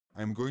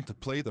I'm going to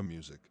play the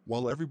music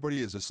while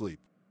everybody is asleep.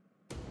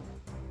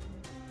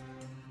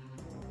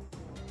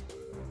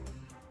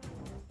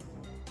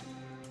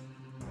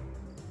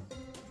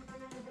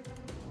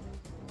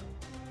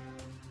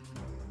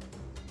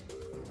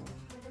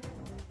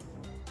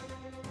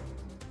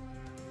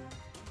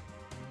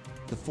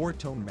 The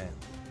Four-Tone Man.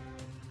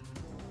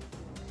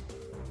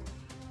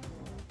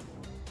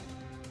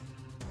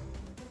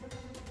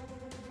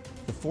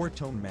 The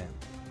Four-Tone Man.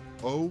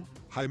 Oh,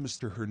 hi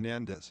Mr.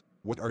 Hernandez.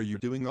 What are you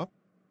doing up?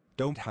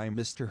 Don't hi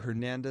Mr.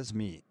 Hernandez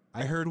me.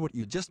 I heard what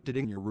you just did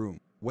in your room.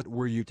 What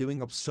were you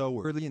doing up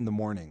so early in the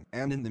morning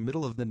and in the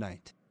middle of the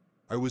night?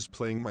 I was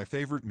playing my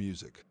favorite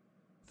music.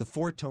 The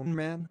Four-Tone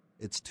Man,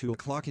 it's 2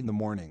 o'clock in the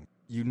morning.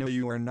 You know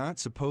you are not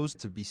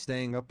supposed to be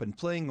staying up and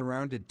playing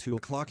around at 2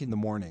 o'clock in the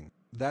morning.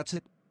 That's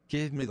it.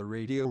 Give me the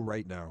radio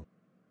right now.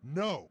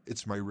 No,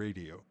 it's my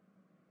radio.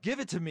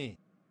 Give it to me.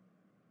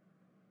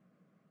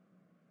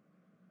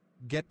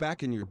 Get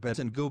back in your bed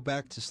and go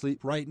back to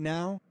sleep right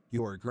now.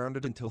 You are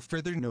grounded until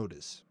further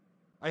notice.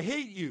 I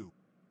hate you!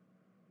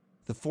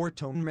 The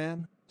Four-Tone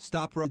Man,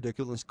 stop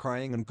ridiculous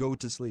crying and go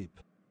to sleep.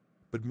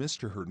 But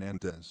Mr.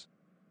 Hernandez.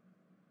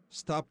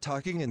 Stop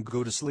talking and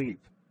go to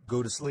sleep.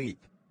 Go to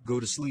sleep. Go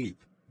to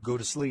sleep. Go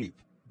to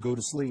sleep. Go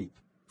to sleep.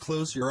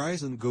 Close your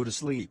eyes and go to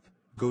sleep.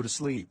 Go to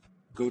sleep.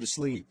 Go to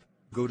sleep.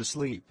 Go to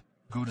sleep.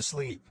 Go to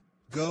sleep.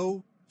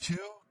 Go to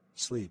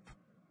sleep.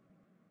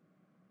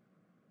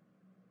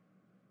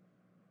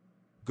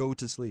 Go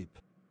to sleep.